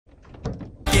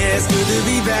it's good to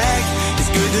be back.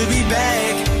 It's good to be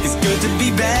back. It's good to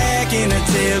be back in a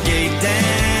tailgate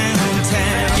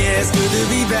downtown. Yeah, it's good to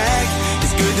be back.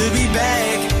 It's good to be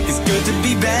back. It's good to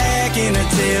be back in a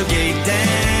tailgate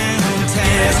downtown.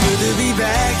 Yeah, it's good to be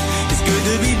back. It's good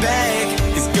to be back.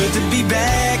 It's good to be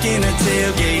back in a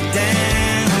tailgate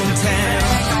downtown.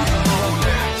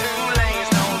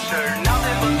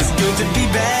 It's good to be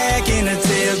back in a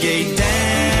tailgate downtown.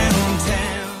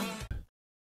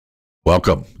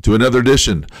 Welcome to another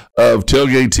edition of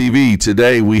Tailgate TV.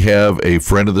 Today we have a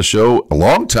friend of the show, a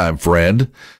longtime friend,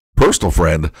 personal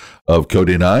friend of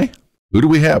Cody and I. Who do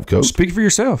we have, Cody? Speak for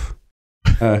yourself.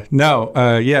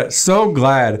 Yeah, so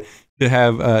glad to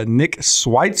have Nick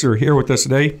Switzer here with us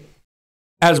today.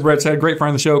 As Brett said, great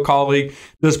friend of the show, colleague,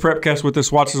 does Prepcast with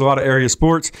us, watches a lot of area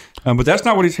sports. But that's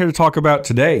not what he's here to talk about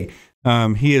today.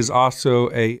 He is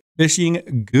also a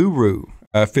fishing guru,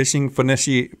 fishing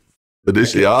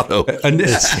Initiato.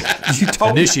 You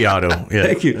told me. Initiato, yeah.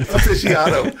 Thank you.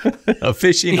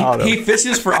 Aficionado. He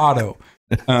fishes for auto.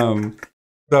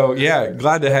 So, yeah,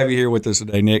 glad to have you here with us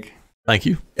today, Nick. Thank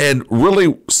you. And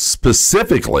really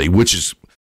specifically, which is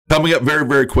coming up very,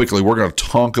 very quickly, we're going to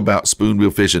talk about spoonbill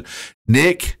fishing.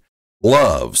 Nick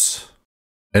loves,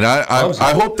 and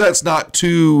I hope that's not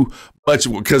too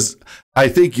much, because I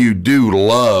think you do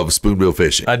love spoonbill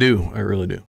fishing. I do. I really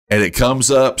do. And it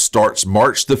starts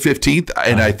March the 15th,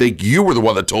 and I think you were the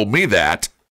one that told me that.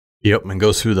 Yep, and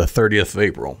goes through the 30th of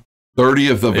April.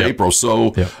 30th of April.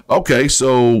 So, okay,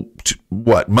 so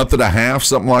what, month and a half,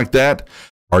 something like that?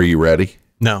 Are you ready?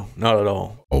 No, not at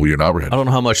all. Oh, you're not ready? I don't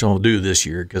know how much I'll do this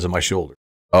year because of my shoulder.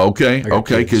 Okay,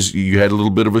 because you had a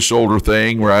little bit of a shoulder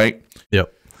thing, right?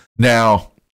 Yep.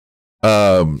 Now,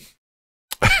 talking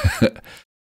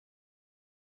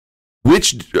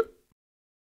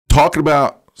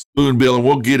about spoonbill, and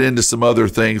we'll get into some other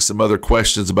things, some other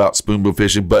questions about spoonbill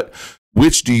fishing, but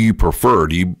which do you prefer?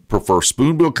 Do you prefer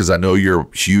spoonbill? Because I know you're a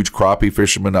huge crappie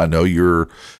fisherman. I know you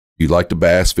like to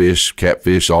bass fish,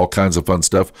 catfish, all kinds of fun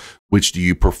stuff. Which do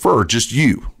you prefer? Just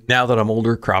you? Now that I'm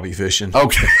older, crappie fishing.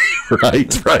 Okay, right.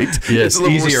 Yes, it's a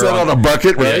little easier more set on a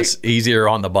bucket, right? Yes, easier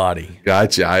on the body.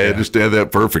 Gotcha. I understand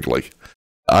that perfectly.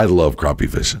 I love crappie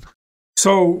fishing.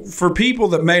 So for people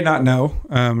that may not know,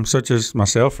 such as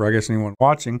myself, or I guess anyone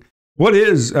watching, what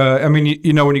is, when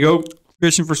you go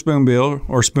fishing for spoonbill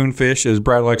or spoonfish, as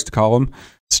Brad likes to call them,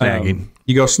 Snagging.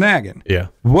 You go snagging. Yeah.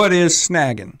 What is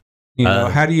snagging?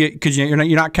 How do you? Because you're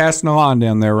not casting a line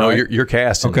down there, right? No, you're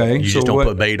casting. Okay. You just don't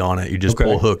put bait on it. You just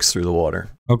pull hooks through the water.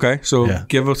 Okay. So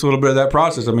give us a little bit of that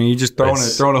process. I mean, you just throwing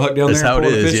a hook down there and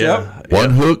pulling the fish up.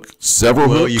 One hook, several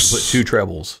hooks. You put two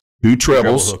trebles. Two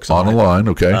trebles hooks on a line.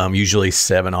 Okay. Usually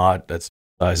 7/0. That's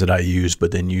the size that I use,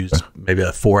 but then use maybe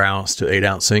a 4 ounce to 8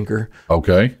 ounce sinker.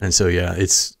 Okay. And so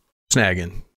it's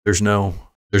snagging. There's no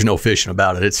fishing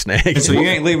about it. It's snagging. And so you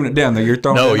ain't leaving it down there. You're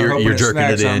throwing you're jerking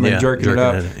it in. Yeah. Jerking it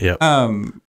up. Yep.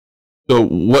 So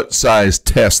what size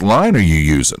test line are you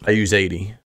using? I use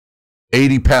 80.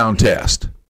 80-pound test.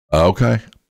 Okay.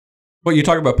 Well, you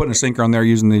talk about putting a sinker on there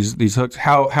using these hooks.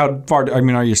 How far?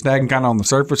 Are you snagging kind of on the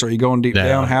surface? Or are you going deep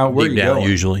down? Where deep are you down going?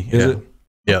 Usually. Is it?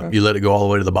 Yeah. Okay. You let it go all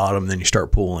the way to the bottom, and then you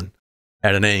start pulling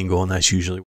at an angle, and that's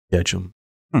usually where you catch them.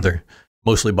 They're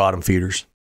mostly bottom feeders.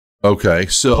 Okay.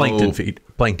 So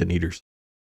plankton eaters.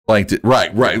 Plankton.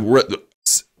 Right.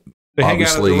 They hang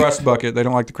out at the rust bucket. They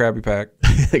don't like the Krabby Pack.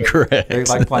 Correct. They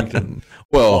like plankton.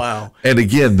 Well, wow. And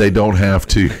again, they don't have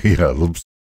to.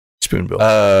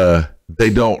 Spoonbill. They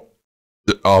don't,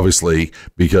 obviously,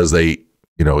 because they.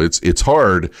 It's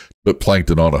hard to put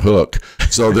plankton on a hook,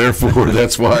 so therefore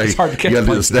that's why it's hard to catch you got to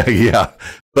do the snag. Yeah,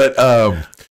 but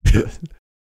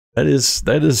that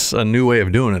is a new way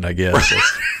of doing it, I guess.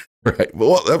 Right.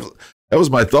 Well, that was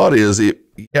my thought.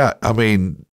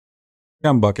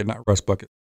 Gum bucket, not rust bucket.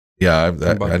 Yeah,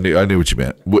 I knew what you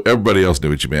meant. Everybody else knew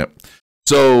what you meant.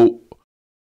 So,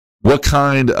 what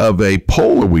kind of a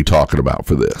pole are we talking about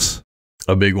for this?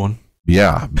 A big one.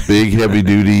 Yeah, big, heavy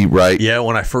duty, right? Yeah,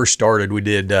 when I first started, we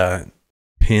did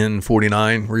pin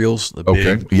 49 reels. The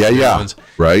big ones,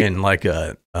 right. And like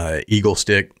a eagle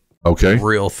stick. Okay.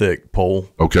 Real thick pole.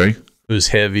 Okay. It was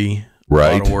heavy.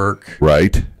 Right. A lot of work.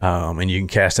 Right. And you can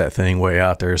cast that thing way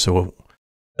out there. So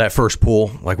that first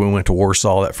pull, like when we went to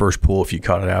Warsaw, that first pull, if you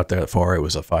caught it out there that far, it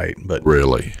was a fight. But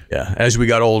really, yeah. As we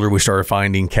got older, we started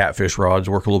finding catfish rods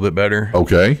work a little bit better.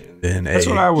 Okay. Then that's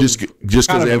what I was just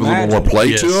because they have a little more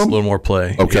play to them. A little more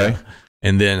play. Okay. Yeah.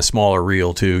 And then a smaller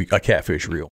reel too, a catfish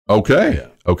reel. Okay. Yeah.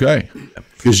 Okay.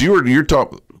 Because you're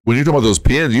talking when you're talking about those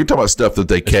pins, you're talking about stuff that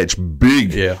they catch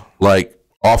big, like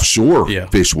offshore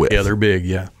fish with. Yeah, they're big.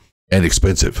 Yeah. And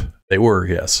expensive. They were,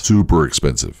 yes. Super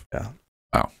expensive. Yeah.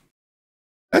 Wow.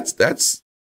 That's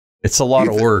It's a lot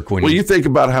of work when you think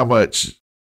about how much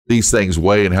these things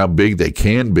weigh and how big they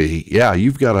can be. Yeah,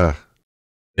 you've got to.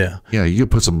 Yeah, you can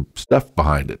put some stuff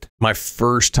behind it. My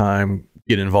first time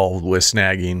getting involved with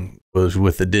snagging was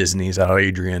with the Disneys out of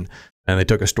Adrian, and they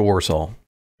took us to Warsaw,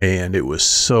 and it was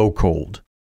so cold.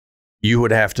 You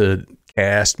would have to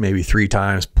cast maybe 3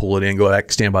 times, pull it in, go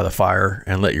back, stand by the fire,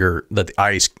 and let the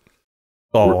ice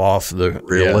fall off the.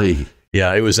 Really?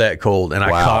 Yeah, it was that cold, and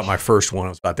Wow. I caught my first one. It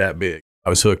was about that big. I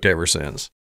was hooked ever since.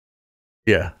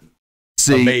 Yeah,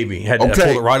 See, a baby had to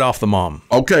pull it right off the mom.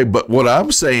 Okay, but what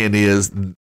I'm saying is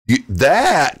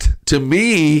that to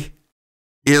me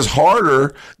is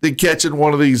harder than catching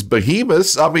one of these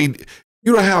behemoths. I mean,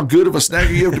 you know how good of a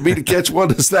snagger you have to be to catch one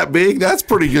that's that big? That's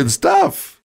pretty good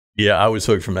stuff. Yeah, I was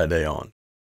hooked from that day on.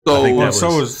 So,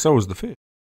 So was the fish.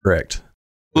 Correct.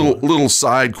 little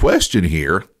side question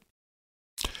here.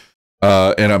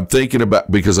 And I'm thinking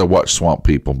about, because I watch Swamp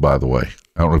People, by the way.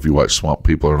 I don't know if you watch Swamp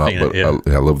People or not, but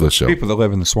I love this show. People that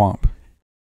live in the swamp.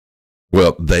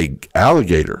 Well,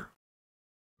 alligator.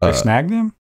 They snag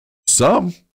them?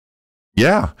 Some.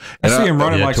 Yeah. I see them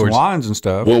running like some lines and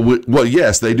stuff. Well,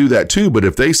 yes, they do that too. But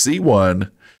if they see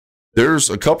one, there's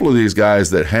a couple of these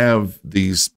guys that have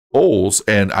these poles,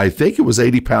 and I think it was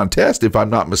 80-pound test, if I'm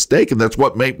not mistaken. That's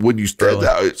what when you spread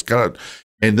that, it's kind of,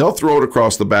 and they'll throw it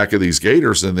across the back of these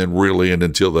gators and then reel in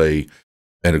until they,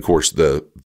 and of course the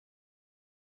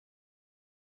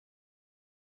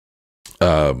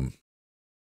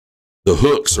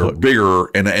hooks are bigger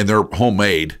and they're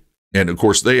homemade, and of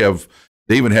course they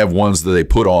even have ones that they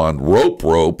put on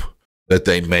rope that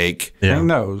they make. Yeah. Who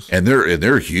knows? And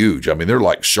they're huge. I mean, they're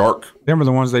like shark. Them are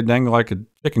the ones they dangle like a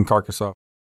chicken carcass off.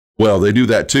 Well, they do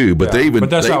that too, but but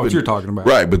that's not what you're talking about,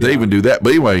 right? But they even do that. But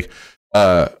anyway,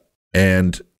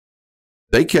 and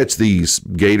they catch these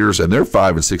gators, and they're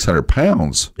 500 and 600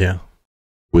 pounds. Yeah.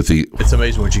 It's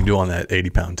amazing what you can do on that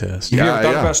 80-pound test. You ever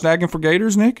thought about snagging for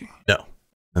gators, Nick? No.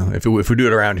 If we do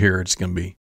it around here, that's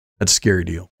a scary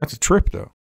deal. That's a trip,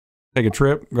 though. Take a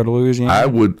trip, go to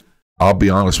Louisiana. I'll be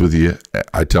honest with you.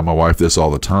 I tell my wife this all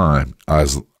the time.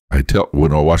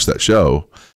 When I watch that show,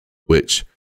 which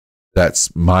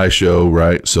that's my show,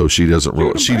 right? So she doesn't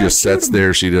really, she just sits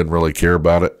there. She doesn't really care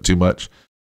about it too much.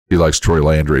 She likes Troy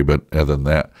Landry, but other than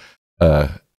that,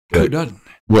 who doesn't?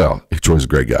 Well, Troy's a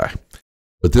great guy.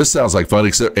 But this sounds like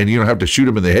fun, and you don't have to shoot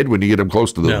him in the head when you get him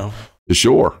close to the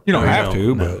shore. You don't have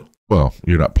to, but well,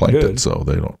 you're not plankton, so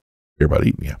they don't care about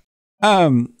eating you.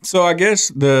 So I guess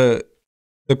the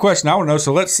question I want to know.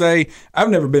 So let's say I've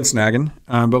never been snagging,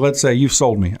 but let's say you've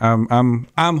sold me.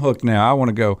 I'm hooked now. I want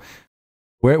to go.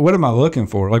 What am I looking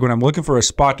for? Like when I'm looking for a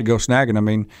spot to go snagging, I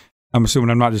mean, I'm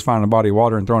assuming I'm not just finding a body of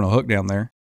water and throwing a hook down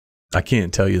there. I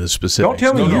can't tell you the specifics. Don't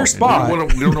tell me your spot. We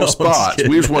don't know spots.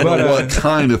 We just want to know what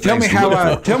kind of things.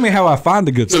 Tell me how I find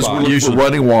a good spot. Usually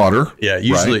running water. Yeah,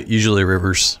 usually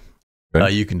rivers.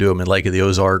 Okay. You can do them in Lake of the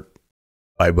Ozark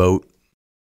by boat.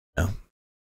 Yeah.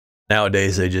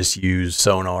 Nowadays they just use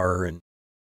sonar and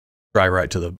drive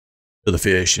right to the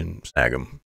fish and snag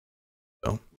them.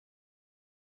 So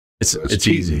it's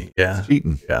easy. Yeah, it's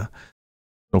cheating. Yeah.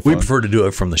 No we prefer to do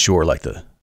it from the shore, like the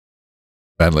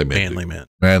Manly men.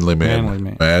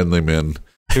 2.5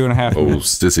 minutes.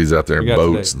 Sissies out there in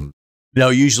boats. No,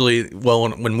 usually,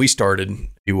 when we started,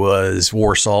 it was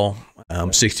Warsaw,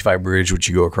 65 Bridge, which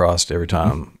you go across every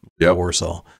time. Yep.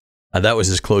 Warsaw. That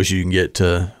was as close as you can get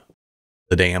to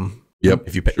the dam. Yep.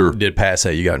 If you did pass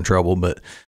that, you got in trouble. But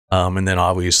and then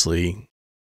obviously,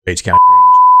 Bates County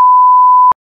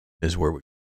is where we.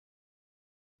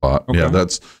 Okay. Yeah,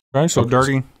 that's right. So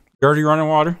dirty running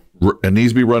water. It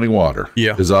needs to be running water.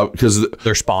 Yeah, because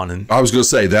they're spawning. I was going to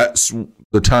say that's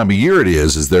the time of year it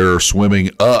is they're swimming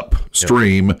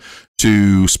upstream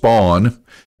to spawn,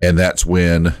 and that's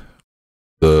when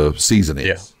the season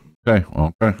is. Yeah.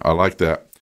 Okay, I like that.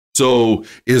 So,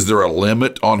 is there a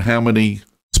limit on how many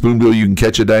spoonbill you can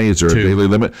catch a day? Is there a daily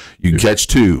limit? You can catch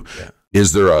 2. Yeah.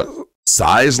 Is there a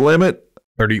size limit?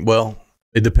 30. Well,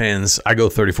 it depends. I go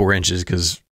 34 inches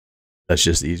because that's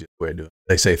just the easiest way to do it.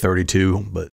 They say 32,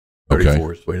 but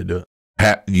 34 is the way to do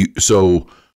it. So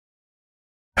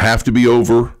have to be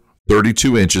over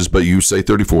 32 inches, but you say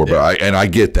 34. Yeah. But I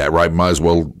get that, right? Might as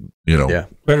well,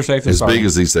 better safe than as big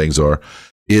as these things are.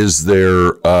 Is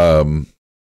there?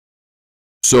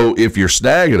 So if you're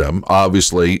snagging them,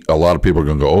 obviously a lot of people are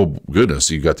going to go, "Oh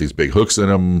goodness, you got these big hooks in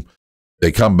them."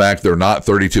 They come back, they're not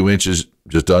 32 inches.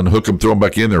 Just unhook them, throw them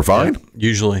back in, they're fine. Yeah,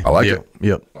 usually, I like it.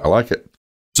 Yep, I like it.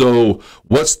 So,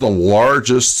 what's the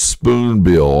largest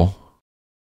spoonbill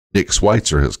Nick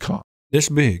Switzer has caught? This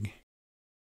big.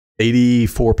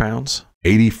 84 pounds.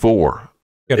 84.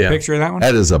 Got a picture of that one?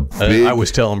 That is a big. I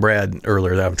was telling Brad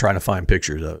earlier that I'm trying to find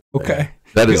pictures of it. Okay.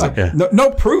 That is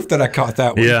no proof that I caught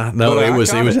that one. Yeah, no, But it I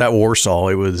was got at Warsaw.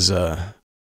 It was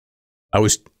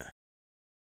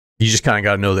you just kind of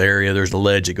got to know the area. There's a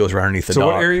ledge that goes right underneath the dock. So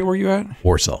what area were you at?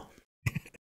 Warsaw.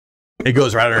 It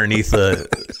goes right underneath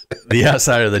the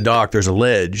outside of the dock. There's a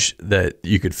ledge that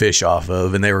you could fish off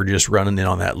of, and they were just running in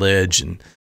on that ledge. And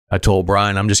I told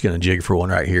Brian, I'm just going to jig for one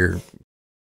right here.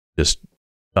 Just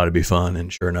thought it'd be fun,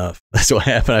 and sure enough, that's what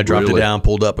happened. I dropped it down,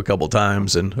 pulled up a couple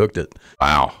times, and hooked it.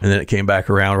 Wow! And then it came back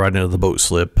around right into the boat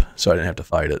slip, so I didn't have to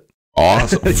fight it.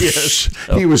 Awesome. Yes,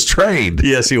 he was trained.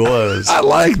 Yes, he was. I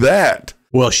like that.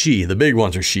 Well, the big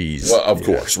ones are she's. Well, of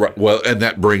course, right. Well, and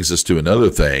that brings us to another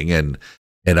thing, and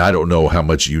I don't know how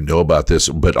much you know about this,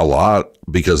 but a lot,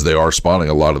 because they are spawning,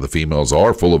 a lot of the females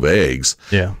are full of eggs.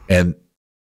 Yeah. And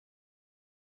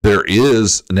there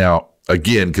is now,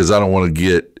 again, because I don't want to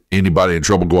get anybody in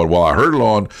trouble going, well, I heard it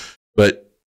on, but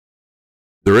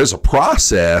there is a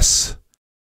process.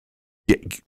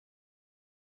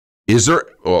 Is there,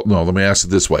 well, no, let me ask it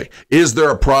this way. Is there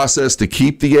a process to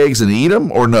keep the eggs and eat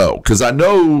them, or no? Because I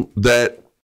know that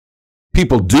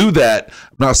people do that.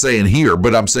 I'm not saying here,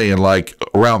 but I'm saying like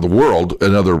around the world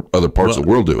and other parts of the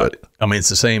world do it. I mean, it's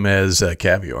the same as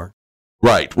caviar.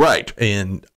 Right.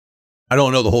 And I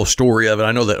don't know the whole story of it.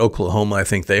 I know that Oklahoma, I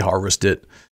think they harvest it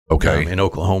in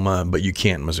Oklahoma, but you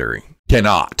can't in Missouri.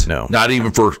 Cannot. No. Not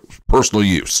even for personal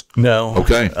use. No.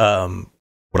 Okay.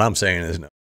 What I'm saying is no.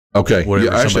 Okay.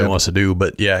 Whatever somebody wants to do,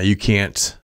 but yeah, you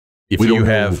can't. If you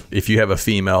have a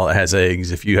female that has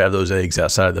eggs, if you have those eggs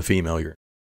outside of the female, you're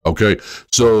okay.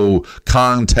 So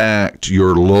contact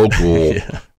your local.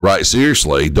 Right.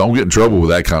 Seriously, don't get in trouble with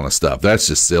that kind of stuff. That's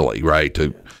just silly, right?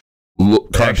 To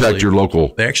contact your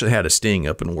local. They actually had a sting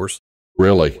up in Warsaw.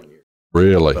 Really.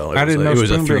 Well, I didn't know it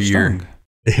was a Spoonbill 3-year. stung.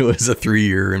 It was a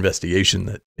 3-year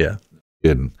investigation.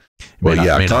 Kidding.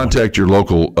 Well, contact your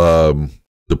local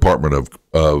Department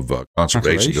of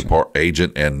Conservation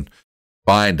agent and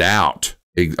find out.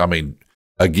 I mean,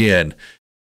 again,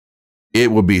 it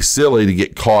would be silly to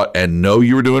get caught and know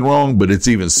you were doing wrong, but it's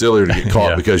even sillier to get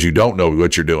caught because you don't know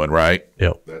what you're doing, right?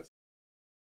 Yep.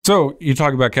 So you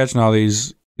talk about catching all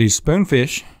these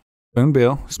spoonfish,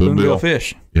 spoonbill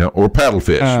fish. Yeah, or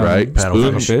paddlefish, right?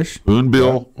 Paddlefish.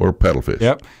 Spoonbill or paddlefish.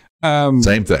 Yep.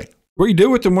 Same thing. What do you do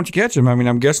with them once you catch them? I mean,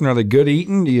 I'm guessing, are they good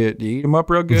eating? Do you eat them up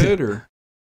real good, or?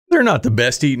 They're not the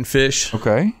best eating fish.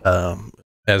 Okay.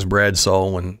 As Brad saw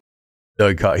when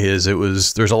Doug caught his,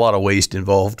 there's a lot of waste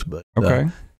involved, but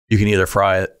you can either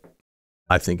fry it,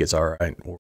 I think it's all right,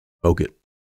 or smoke it.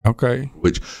 Okay.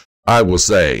 Which I will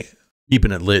say,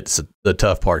 keeping it lit's the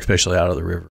tough part, especially out of the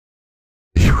river.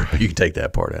 You can take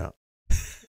that part out.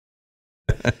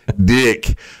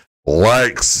 Dick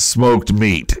likes smoked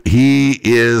meat. He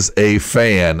is a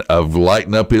fan of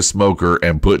lighting up his smoker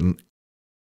and putting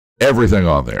everything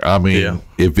on there. I mean,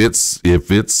 if it's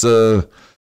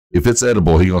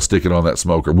edible, he's gonna stick it on that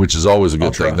smoker, which is always a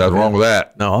good thing. Nothing wrong with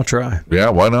that. No, I'll try. Yeah,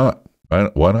 why not?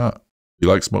 Why not? You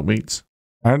like smoked meats?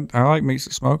 I like meats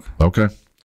that smoke. Okay.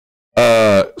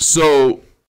 So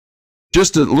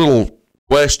just a little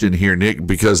question here, Nick,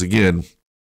 because again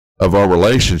of our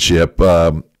relationship,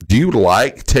 do you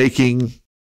like taking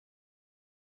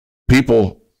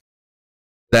people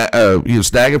that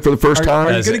snagging for the first time?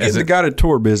 Are you going to get in the guided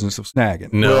tour business of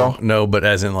snagging? No, but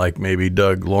as in like maybe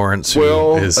Doug Lawrence,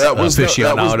 who is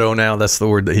aficionado now. That's the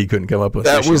word that he couldn't come up with.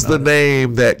 That was the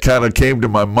name that kind of came to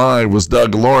my mind, was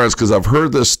Doug Lawrence, because I've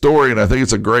heard this story and I think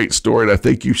it's a great story, and I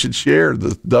think you should share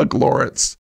the Doug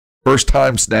Lawrence first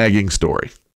time snagging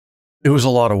story. It was a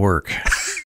lot of work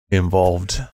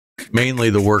involved. Mainly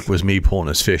the work was me pulling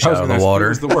his fish out of the water.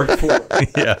 Was the work for?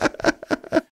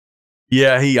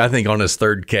 Yeah, I think on his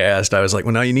third cast, I was like,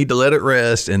 well, now you need to let it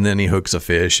rest. And then he hooks a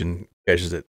fish and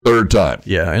catches it. Third time.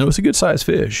 Yeah, and it was a good sized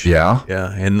fish. Yeah.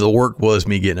 Yeah, and the work was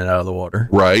me getting it out of the water.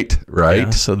 Right. Yeah,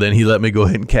 so then he let me go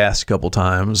ahead and cast a couple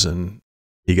times, and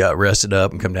he got rested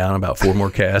up and come down about 4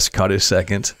 more casts, caught his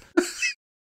second.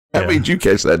 How many did you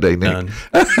catch that day, Nick?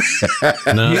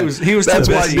 None. He was That's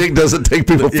why Nick doesn't take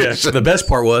people fishing. The best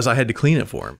part was I had to clean it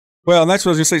for him. Well, and that's what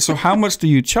I was going to say. So how much do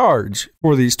you charge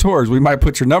for these tours? We might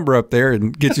put your number up there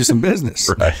and get you some business.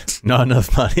 Right. Not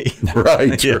enough money.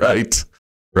 Right.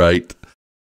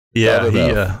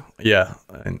 Yeah.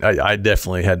 And I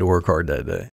definitely had to work hard that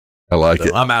day. I like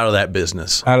it. I'm out of that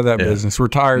business. Business.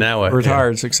 Retired. Now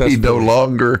retired successfully. He no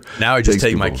longer. Now I just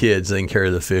take my kids. They can carry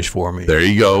the fish for me. There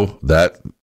you go. That's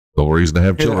the whole reason to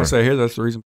have children. That's the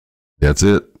reason. That's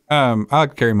it. I like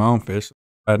to carry my own fish.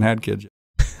 I hadn't had kids yet.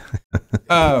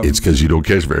 It's because you don't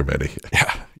catch very many.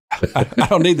 Yeah. I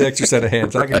don't need the extra set of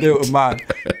hands. I can do it with mine.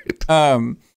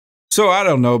 So I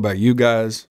don't know about you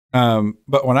guys,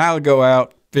 but when I go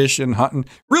out fishing, hunting,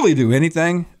 really do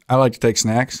anything, I like to take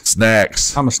snacks.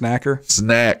 Snacks. I'm a snacker.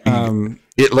 Snack.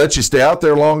 It lets you stay out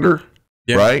there longer,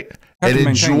 right? And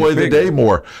enjoy the day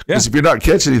more. Because if you're not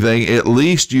catching anything, at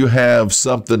least you have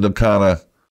something to kind of,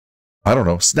 I don't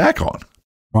know, snack on.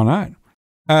 Why not?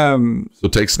 So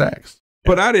take snacks.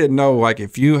 But I didn't know, like,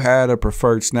 if you had a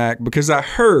preferred snack, because I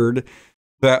heard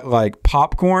that, like,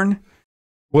 popcorn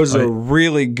was a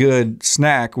really good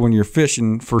snack when you're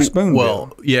fishing for spoonbill.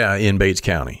 Well, yeah, in Bates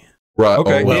County. Right.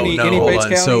 Okay. Well, any Bates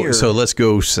County? So let's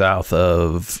go south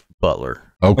of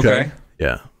Butler. Okay.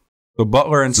 Yeah. So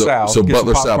Butler and South. So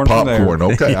Butler South popcorn.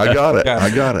 Okay, I got it. I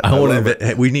got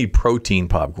it. We need protein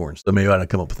popcorn, so maybe I ought to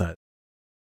come up with that.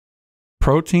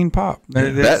 Protein pop.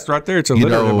 That's right there. It's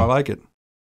alliterative. I like it.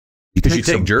 You take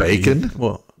some bacon,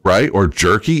 right, or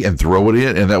jerky, and throw it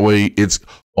in, and that way it's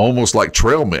almost like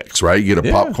trail mix, right? You get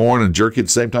a popcorn and jerky at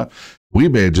the same time. We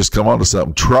may have just come on to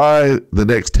something. Try the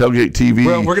next Tailgate TV.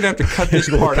 Well, we're going to have to cut this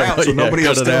part out so nobody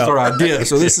else steals our idea.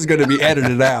 So this is going to be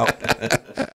edited out.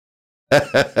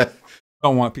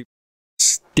 Don't want people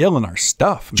stealing our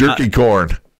stuff. Jerky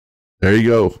corn. There you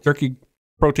go. Jerky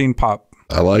protein pop.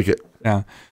 I like it. Yeah.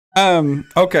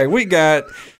 Okay, we got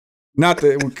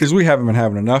because we haven't been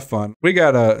having enough fun. We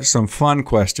got some fun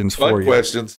questions for you.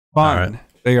 Questions. Fun. Right.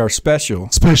 They are special.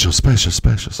 Special questions.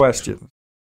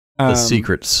 The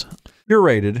secrets.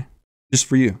 Curated just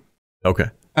for you. Okay.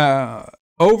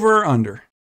 Over or under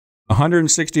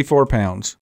 164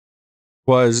 pounds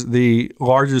was the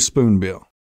largest spoonbill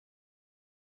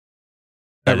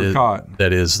ever caught.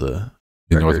 That is the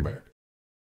in North America.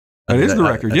 That is the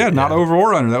record. Yeah, not over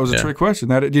or under. That was a trick question.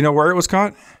 Do you know where it was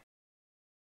caught?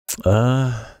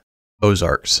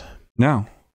 Ozarks. No.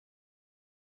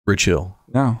 Rich Hill.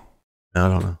 No. I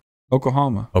don't know.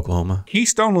 Oklahoma.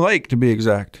 Keystone Lake, to be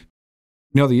exact.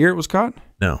 You know the year it was caught?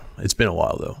 No, it's been a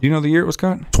while though. Do you know the year it was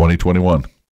caught? 2021.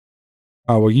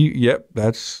 Oh, well,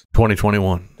 that's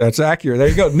 2021. That's accurate. There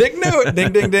you go. Nick knew it.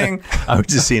 Ding, ding, ding. I was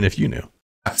just seeing if you knew.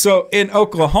 So in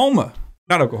Oklahoma,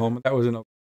 not Oklahoma, that was in Oklahoma.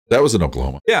 That was in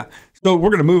Oklahoma. Yeah. So we're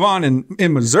going to move on.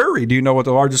 In Missouri, do you know what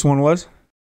the largest one was?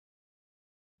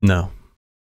 No.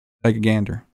 Take a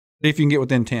gander. See if you can get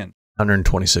within 10.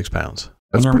 126 pounds.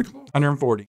 That's pretty close.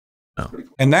 140. Oh.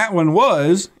 And that one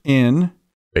was in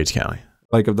Bates County.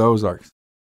 Lake of the Ozarks.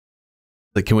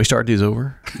 Like, can we start these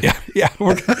over? Yeah.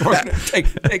 We're going to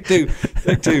take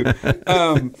two.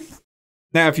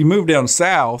 Now, if you move down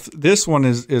south, this one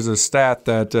is a stat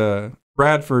that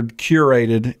Bradford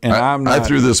curated, and I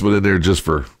threw this one in there just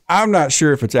for. I'm not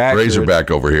sure if it's accurate.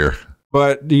 Razorback over here.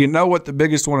 But do you know what the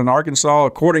biggest one in Arkansas,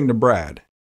 according to Brad?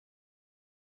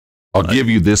 I'll give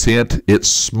you this hint. It's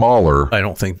smaller. I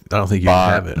don't think you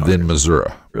have it than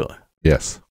Missouri. Really?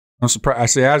 Yes. I'm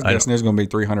surprised. I was guessing it's going to be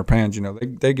 300 pounds. You know,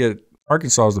 they get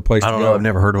Arkansas is the place. I don't know. I've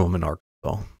never heard of them in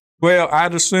Arkansas. Well,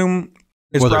 I'd assume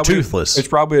it's they're toothless. It's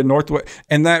probably a northwest,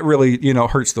 and that really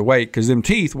hurts the weight because them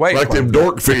teeth weigh like them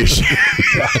dork fish.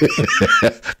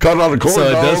 Caught on a corn So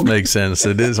it dog. does make sense.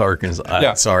 It is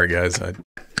Arkansas. Sorry, guys.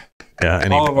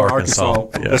 All of our Arkansas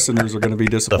listeners are going to be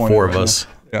disappointed. The four of us.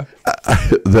 Yeah.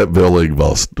 That Bill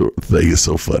Engvall thing is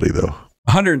so funny, though.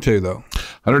 102, though.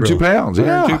 102 pounds.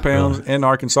 102 pounds in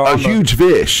Arkansas. A huge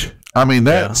fish. I mean,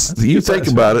 that's you think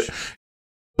about it,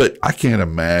 but I can't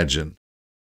imagine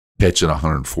catching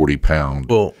 140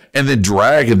 pound and then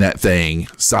dragging that thing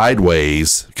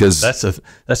sideways because that's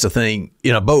the thing.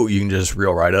 In a boat, you can just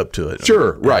reel right up to it.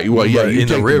 Sure, right. Well, yeah, you in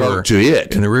take the river the boat to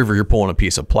it. In the river, you're pulling a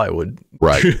piece of plywood.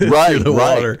 Right, through the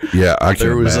water. Yeah, I can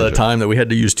There was imagine. a time that we had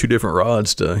to use 2 different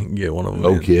rods to get one of them.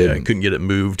 No kidding. I couldn't get it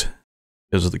moved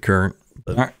because of the current.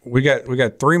 But, All right, we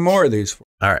got 3 more of these.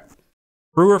 all right.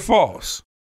 True or false?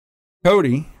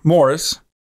 Cody Morris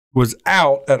was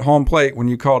out at home plate when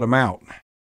you called him out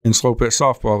in slow pitch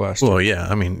softball last year. Well, yeah.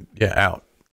 I mean, out.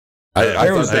 I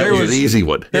thought that was an easy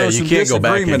one. There Yeah, was you some can't go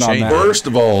back and disagreement on change that. it.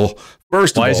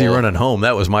 First of Why is he all, running home?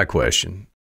 That was my question.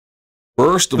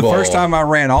 First of The all, first time I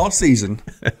ran all season,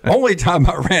 only time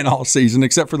I ran all season,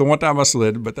 except for the one time I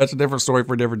slid, but that's a different story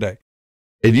for a different day.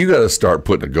 and you got to start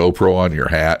putting a GoPro on your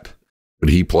hat when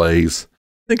he plays.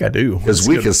 I think I do. Because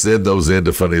we can send those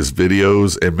into funniest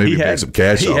videos and maybe make some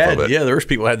cash off of it. Yeah, there was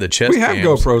people who had the chest We have cams.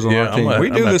 GoPros on Yeah, our team. I'm We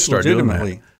gonna do have to this start doing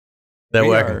legitimately. That We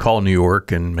way I are- can call New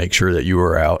York and make sure that you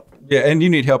were out. Yeah, and you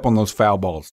need help on those foul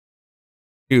balls.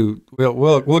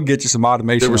 We'll get you some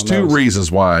automation. There was on 2 those.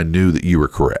 reasons why I knew that you were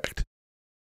correct.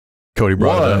 Cody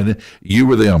brought it up. One, you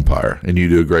were the umpire, and you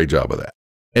do a great job of that.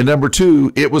 And number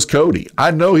 2, it was Cody.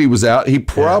 I know he was out. He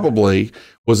probably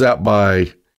was out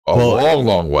by a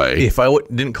long way. If I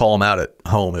didn't call him out at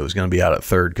home, it was going to be out at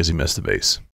third because he missed the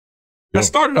base. I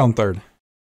started on third.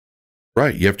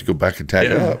 Right. You have to go back and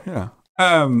tag up. Yeah.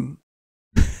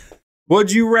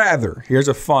 Would you rather? Here's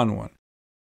a fun one.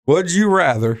 Would you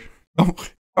rather?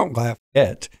 Don't laugh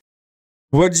yet.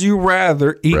 Would you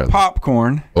rather eat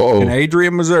popcorn in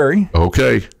Adrian, Missouri?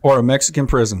 Okay. Or a Mexican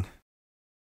prison?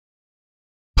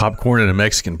 Popcorn in a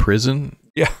Mexican prison?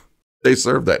 Yeah. They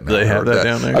serve that now. Do they have that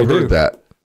down there? I heard that.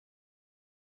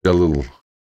 Got a little.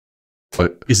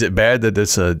 What? Is it bad that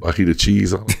it's a bucket of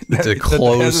cheese on it? It's a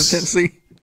close. Hesitancy?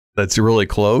 That's really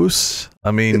close.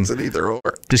 I mean, it's an either or.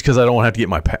 Just because I don't have to get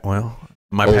my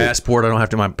passport, I don't have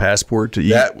to my passport to eat.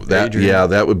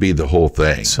 That would be the whole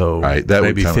thing. So right, that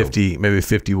maybe would 50, maybe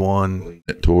 51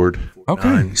 toward.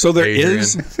 Okay, so there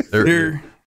is there.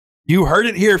 You heard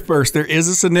it here first. There is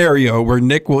a scenario where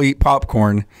Nick will eat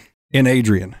popcorn in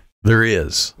Adrian. There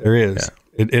is. Yeah.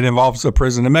 It involves a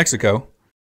prison in Mexico.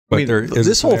 But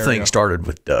this whole thing started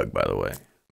with Doug, by the way.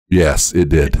 Yes, it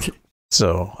did.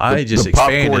 So I just the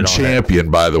expanded popcorn on champion,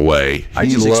 by the way. I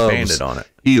just expanded on it.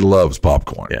 He loves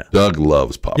popcorn. Yeah. Doug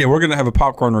loves popcorn. Yeah, we're going to have a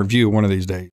popcorn review one of these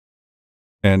days.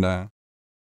 And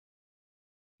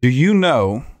do you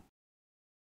know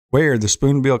where the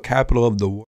Spoonbill capital of the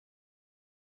world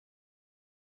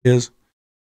is?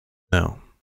 No.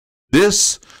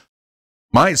 This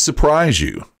might surprise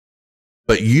you,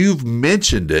 but you've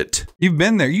mentioned it. You've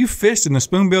been there. You fished in the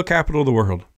Spoonbill capital of the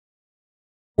world.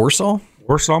 Warsaw,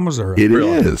 Missouri. It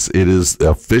is. It is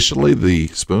officially the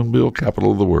Spoonbill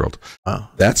capital of the world. Wow.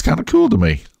 That's kind of cool to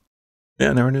me.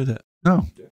 Yeah, I never knew that. No.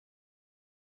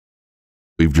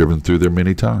 We've driven through there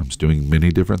many times, doing many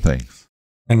different things.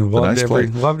 And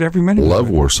loved every minute. Love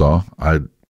Warsaw.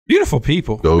 Beautiful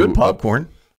people. Good popcorn.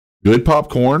 Good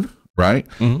popcorn, right?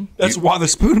 Mm-hmm. That's why the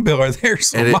Spoonbill are there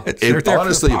so much.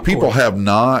 Honestly, if people have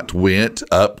not went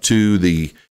up to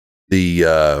the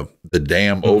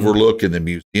dam overlook and the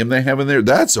museum they have in there,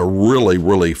 that's a really,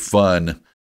 really fun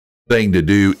thing to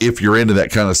do if you're into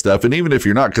that kind of stuff. And even if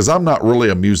you're not, because I'm not really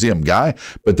a museum guy,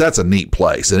 but that's a neat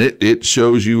place. And it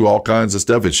shows you all kinds of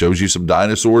stuff. It shows you some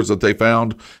dinosaurs that they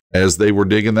found as they were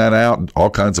digging that out,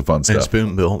 all kinds of fun stuff. And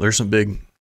Spoonbill. There's some big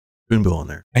Spoonbill in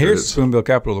there. Here's the Spoonbill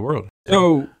capital of the world. Yeah.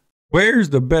 So where's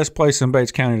the best place in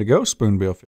Bates County to go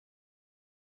spoonbill fishing?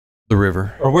 The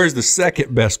river. Or where's the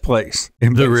second best place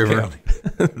in the Bates river? County?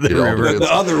 The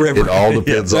other river. It all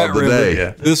depends on the day.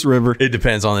 Yeah. This river. It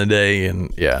depends on the day.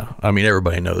 And I mean,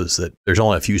 everybody knows that there's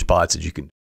only a few spots that you can.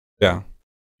 Yeah.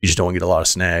 You just don't get a lot of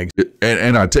snags.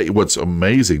 And I tell you what's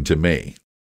amazing to me,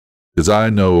 because I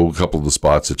know a couple of the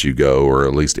spots that you go, or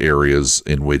at least areas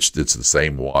in which it's the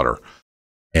same water.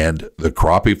 And the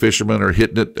crappie fishermen are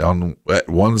hitting it at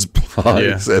one spot,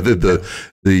 and then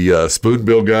the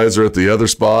spoonbill guys are at the other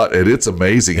spot, and it's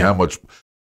amazing how much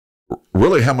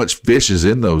fish is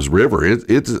in those rivers.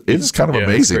 It's kind of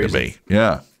amazing to me.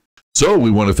 Yeah. So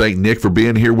we want to thank Nick for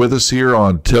being here with us here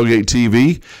on Tailgate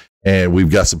TV. And we've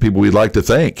got some people we'd like to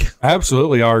thank.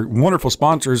 Absolutely. Our wonderful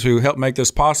sponsors who help make this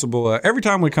possible. Every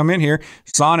time we come in here,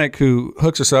 Sonic, who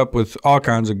hooks us up with all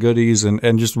kinds of goodies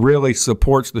and just really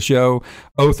supports the show.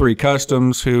 O3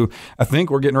 Customs, who I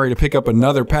think we're getting ready to pick up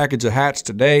another package of hats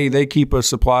today. They keep us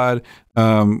supplied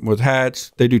with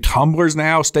hats. They do tumblers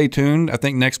now. Stay tuned. I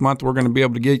think next month we're going to be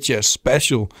able to get you a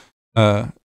special.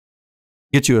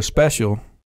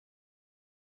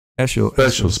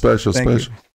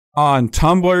 On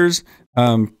tumblers,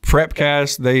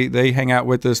 Prepcast, they hang out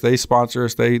with us. They sponsor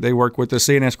us. They work with us.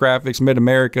 CNS Graphics,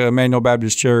 Mid-America, Emmanuel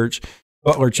Baptist Church,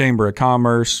 Butler Chamber of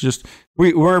Commerce. Just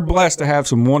we're blessed to have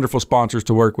some wonderful sponsors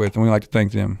to work with, and we like to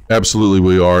thank them. Absolutely,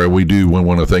 we are, and we do. We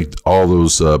want to thank all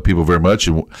those people very much.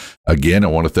 And again, I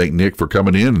want to thank Nick for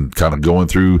coming in and kind of going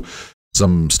through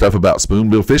some stuff about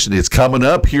spoonbill fishing. It's coming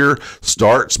up here.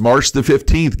 Starts March the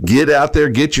 15th. Get out there,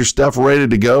 get your stuff ready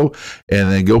to go, and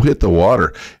then go hit the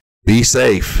water. Be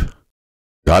safe.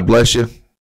 God bless you.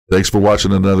 Thanks for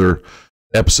watching another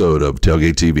episode of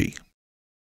Tailgate TV.